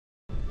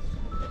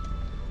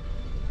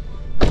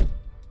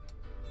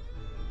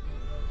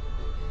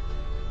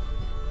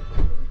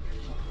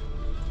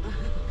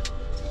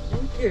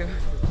you.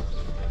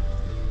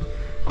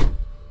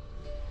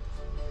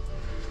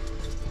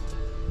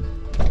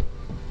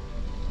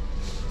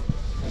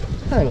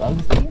 Hello,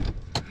 Augustine.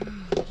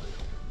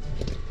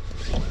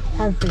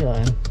 How's it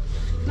going?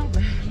 Not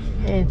bad.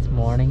 It's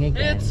morning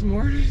again. It's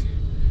morning.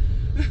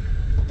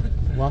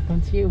 Welcome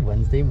to your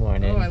Wednesday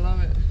morning. Oh, I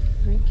love it.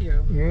 Thank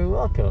you. You're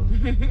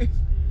welcome.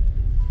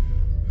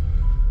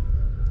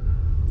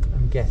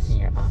 I'm guessing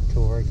you're off to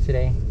work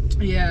today?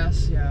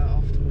 Yes, yeah,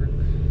 off to work.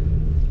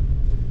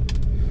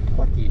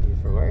 What do you do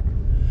for work?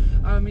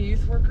 I'm a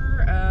youth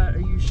worker at a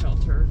youth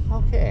shelter.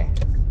 Okay.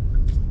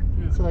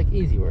 Yeah. So like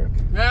easy work.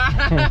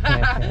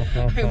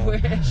 I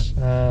wish.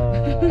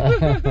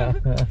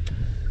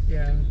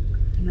 Yeah.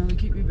 No, they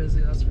keep me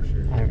busy, that's for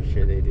sure. I'm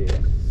sure they do.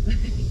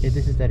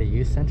 This is at a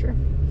youth center?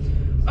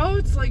 Oh,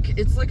 it's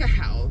like a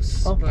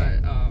house. Okay.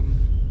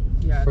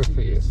 But yeah,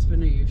 it's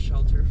been a youth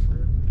shelter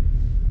for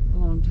a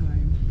long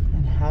time.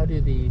 And how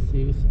do these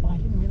youth... Oh, I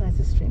didn't realize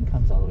the stream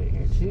comes all the way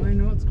here too. I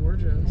know, it's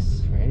gorgeous.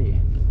 That's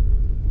pretty.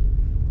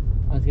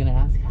 I was gonna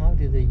ask, how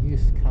do the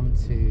youth come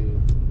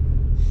to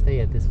stay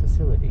at this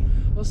facility?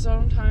 Well,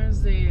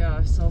 sometimes they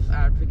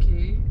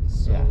self-advocate,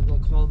 so Yeah. they'll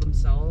call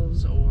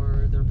themselves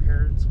or their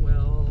parents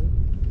will.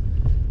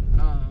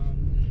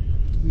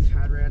 We've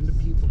had random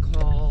people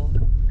call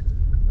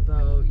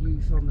about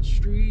youth on the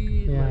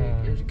street. Yeah.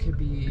 Like, it could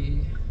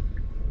be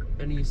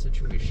any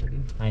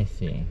situation. I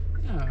see.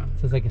 Yeah.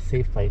 So it's like a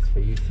safe place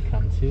for youth to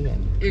come to,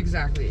 and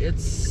Exactly.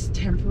 It's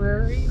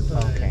temporary,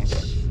 but okay.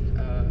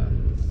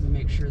 We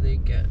make sure they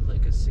get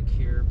like a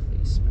secure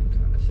placement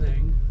kind of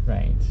thing.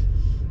 Right.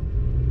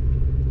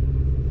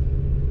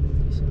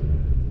 So,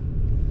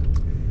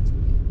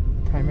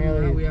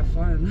 Primarily, yeah, we have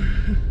fun.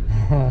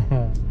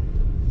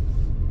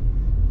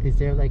 is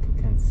there like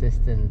a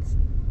consistent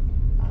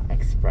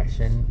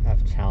expression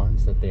of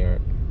challenge that they're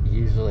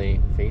usually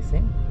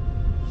facing?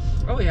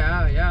 Oh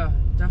yeah,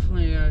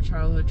 definitely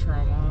childhood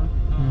trauma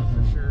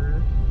for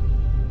sure.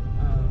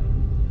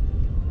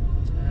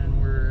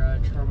 And we're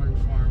trauma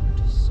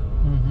informed, so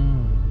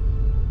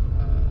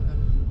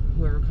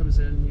whoever comes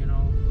in, you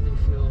know, they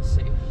feel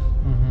safe.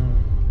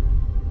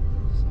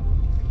 So.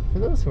 For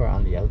those who are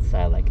on the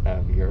outside, like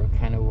of your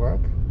kind of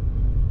work,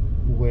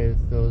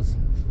 with those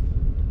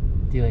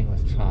dealing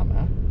with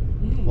trauma,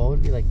 what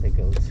would be like the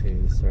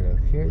go-to sort of,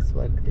 here's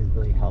what is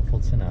really helpful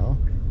to know,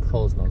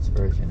 Closed Notes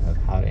version of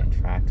how to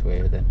interact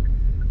with and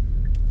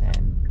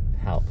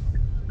help?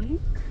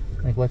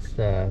 Like what's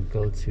the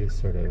go-to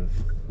sort of,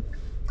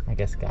 I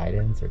guess,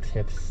 guidance or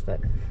tips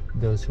that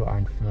those who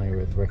aren't familiar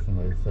with working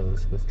with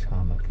those with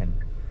trauma can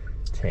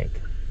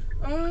take?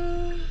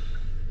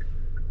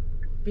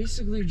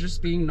 Basically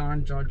just being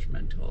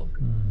non-judgmental.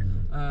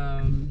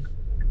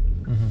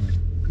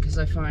 Because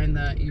I find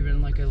that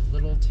even like a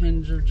little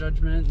tinge of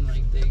judgment,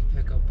 like they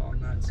pick up on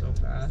that so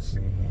fast.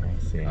 I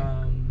see.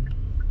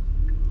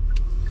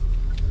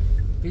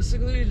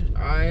 Basically,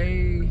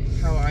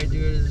 how I do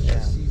it is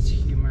just use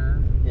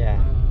humor.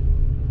 Yeah.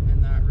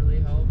 And that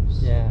really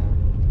helps. Yeah.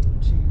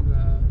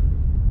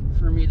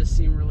 For me to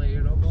seem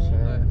relatable.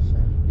 Sure.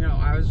 You know,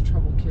 I was a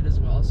troubled kid as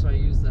well, so I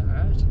use that.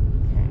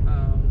 Okay.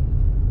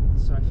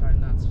 So I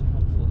find that's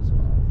helpful as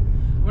well.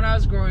 When I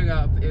was growing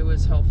up, it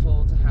was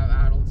helpful to have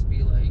adults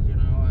be like, you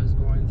know, I was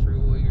going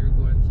through what you're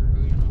going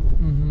through, you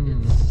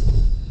know.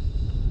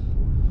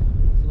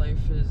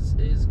 Life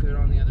is good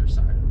on the other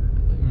side of it.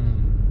 Like,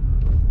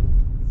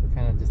 So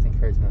kind of just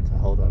encouraging them to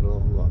hold out a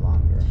little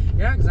longer.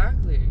 yeah,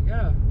 exactly.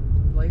 Yeah.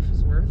 Life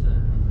is worth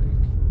it.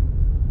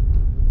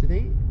 Like, do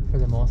they, for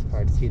the most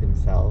part, see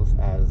themselves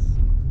as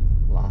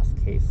lost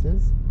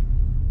cases,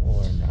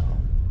 or no?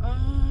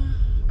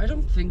 I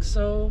don't think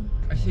so.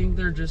 I think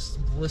they're just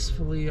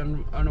blissfully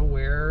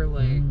unaware,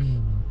 like,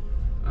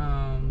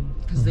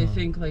 because they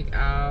think like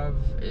Av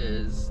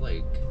is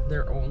like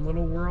their own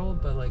little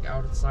world, but like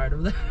outside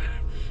of that,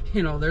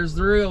 you know, there's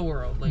the real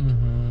world. Like,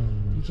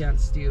 you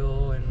can't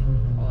steal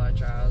and all that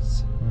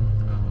jazz.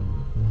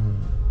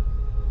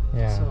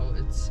 Yeah. So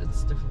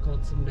it's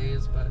difficult some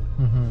days, but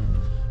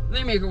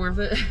they make it worth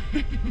it.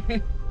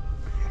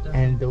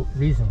 And the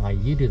reason why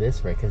you do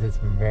this work is it's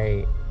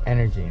very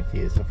energy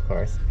infused, of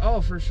course.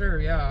 Oh, for sure,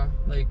 yeah.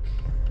 Like,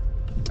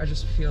 I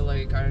just feel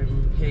like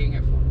I'm paying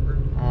it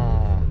forward.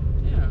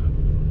 Yeah.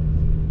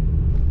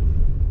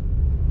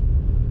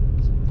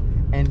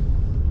 And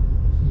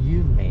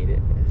you've made it,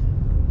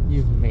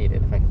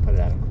 if I can put it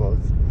out in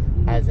quotes,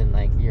 as in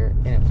like you're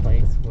in a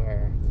place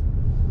where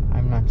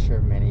I'm not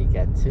sure many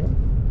get to.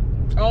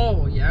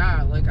 Oh,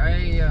 yeah. Like,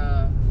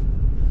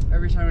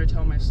 every time I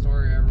tell my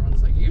story,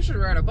 everyone's like, you should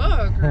write a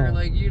book, or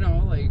like, you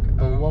know, like...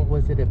 But what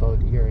was it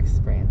about your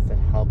experience that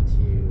helped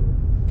you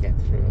get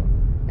through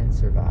and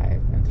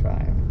survive and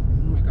thrive?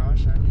 Oh my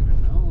gosh, I don't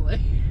even know.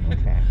 Like,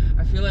 okay.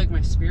 I feel like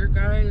my spirit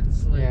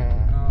guides, like,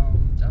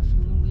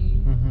 definitely.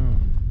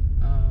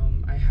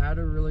 I had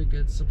a really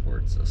good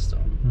support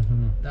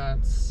system.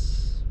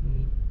 That's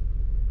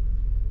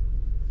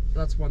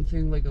one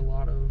thing, like, a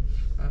lot of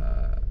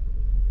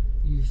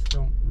youth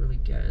don't really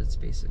get. It's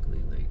basically,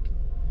 like,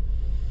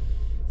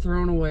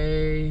 thrown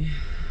away,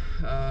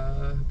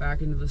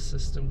 back into the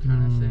system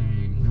kind of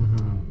thing.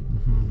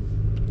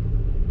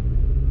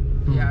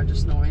 Yeah,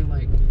 just knowing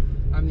like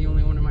I'm the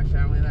only one in my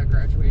family that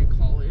graduated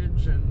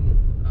college, and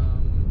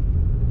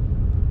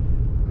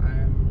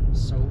I'm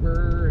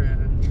sober,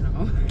 and you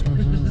know,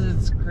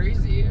 it's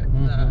crazy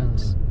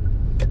that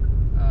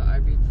I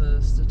beat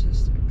the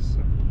statistics. So.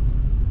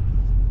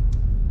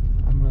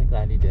 I'm really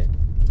glad you did.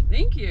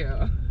 Thank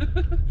you.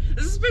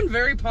 This has been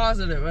very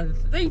positive.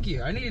 Thank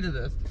you. I needed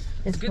this.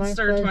 It's a good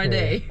start to my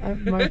day.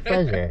 My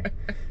pleasure.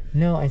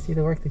 No, I see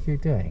the work that you're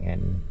doing,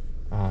 and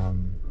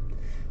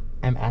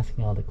I'm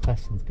asking all the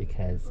questions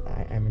because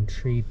I'm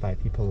intrigued by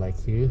people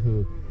like you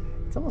who,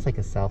 it's almost like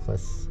a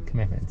selfless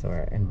commitment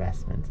or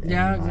investment in the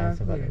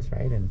lives of others,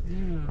 right? And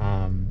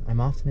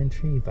I'm often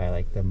intrigued by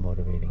like the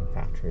motivating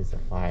factors of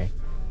why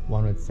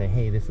one would say,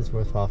 hey, this is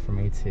worthwhile for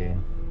me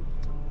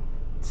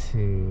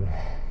to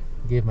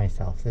give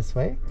myself this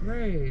way,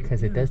 right?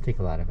 Because it does take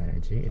a lot of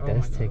energy. It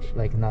does take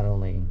like not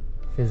only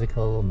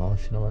physical,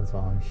 emotional as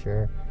well, I'm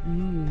sure.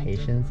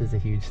 Patience is a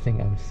huge thing,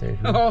 I'm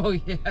certain. Oh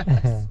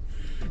yes.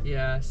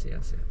 yes.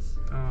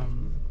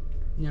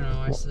 You know,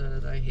 I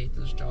said I hate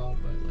this job,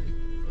 but like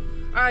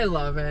I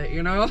love it,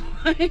 you know.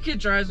 Like it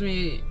drives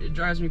me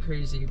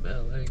crazy,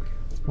 but like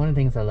one of the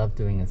things I love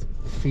doing is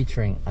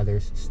featuring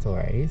others'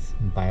 stories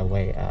by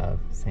way of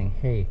saying,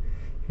 hey,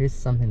 here's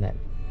something that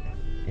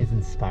is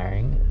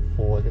inspiring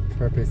for the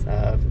purpose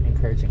of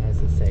encouraging us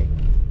to say,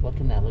 what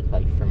can that look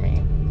like for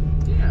me?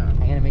 Yeah. I'm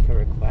gonna make a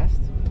request.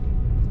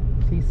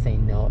 Please say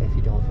no if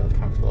you don't feel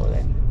comfortable with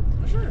it.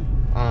 Sure.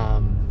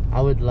 I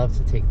would love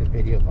to take the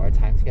video of our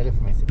time together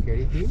for my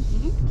security feed,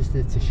 just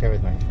to share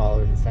with my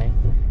followers and say,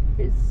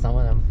 here's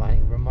someone I'm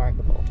finding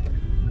remarkable.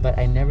 But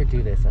I never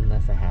do this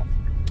unless I have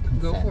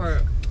consent. Go for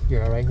it.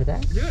 You're alright with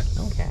that? Do it.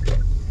 Okay.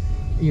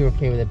 You're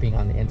okay with it being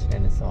on the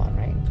internet and so on,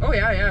 right? Oh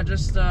yeah.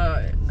 Just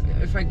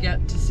if I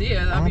get to see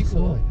it, that'd be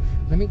cool.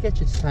 Let me get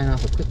you to sign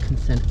off a quick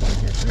consent form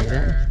here for me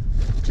then.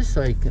 Just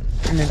so I can,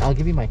 and then I'll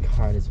give you my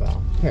card as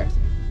well. Here.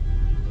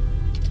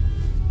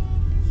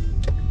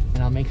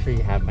 And I'll make sure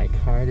you have my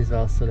card as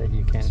well so that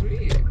you can.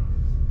 Sweet.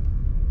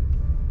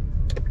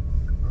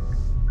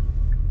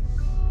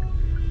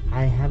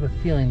 I have a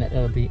feeling that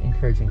it'll be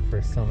encouraging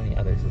for so many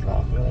others as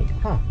well. We're like,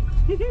 huh.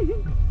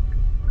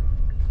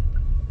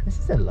 This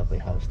is a lovely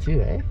house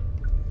too, eh?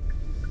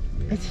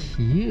 It's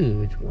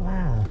huge.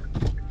 Wow.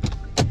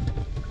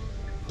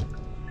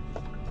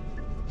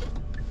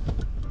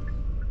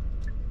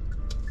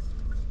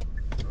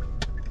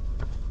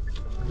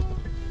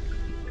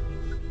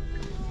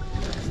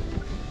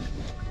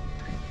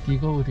 Do you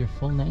go with your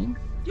full name?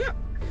 Yeah.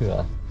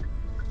 Cool.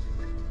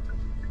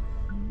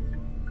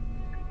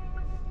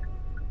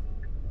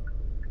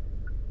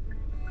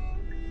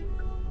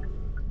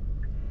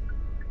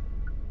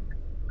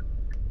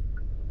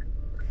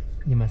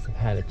 You must have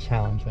had a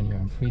challenge when you were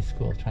in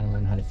preschool trying to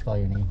learn how to spell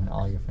your name, and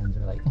all your friends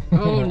are like,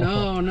 oh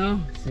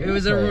no. Seriously? It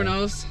was everyone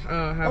else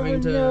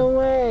having to no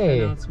way.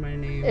 pronounce my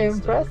name.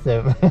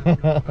 Impressive.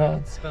 I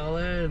could spell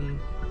it, and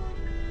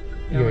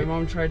my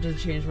mom tried to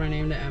change my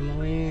name to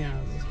Emily,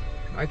 and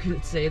I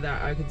couldn't say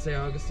that. I could say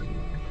Augustine.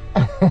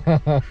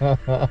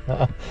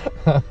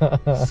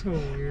 So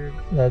weird.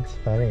 That's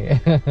funny.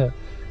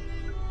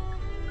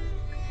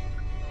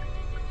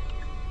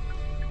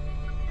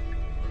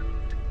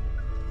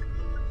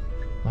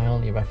 My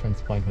only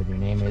reference point with your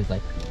name is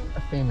like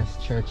a famous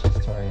church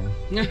historian.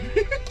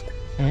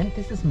 And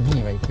this is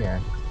me right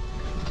here.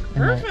 And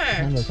perfect. my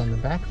handle's on the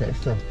back there,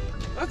 so.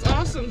 That's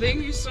awesome.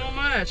 Thank you so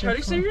much. How do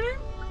you say your name?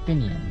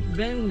 Binion.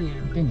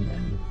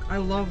 Binion. I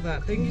love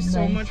that. Thank you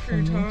so much for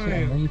your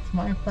time. It's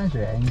my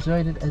pleasure. I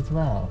enjoyed it as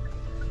well.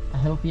 I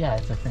hope,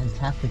 it's a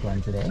fantastic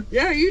one today.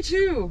 Yeah, you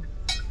too.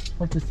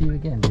 Hope to see you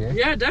again, dear.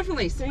 Yeah,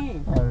 definitely.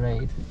 Same. All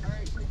right. All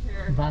right, take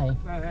care. Bye.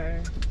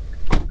 Bye.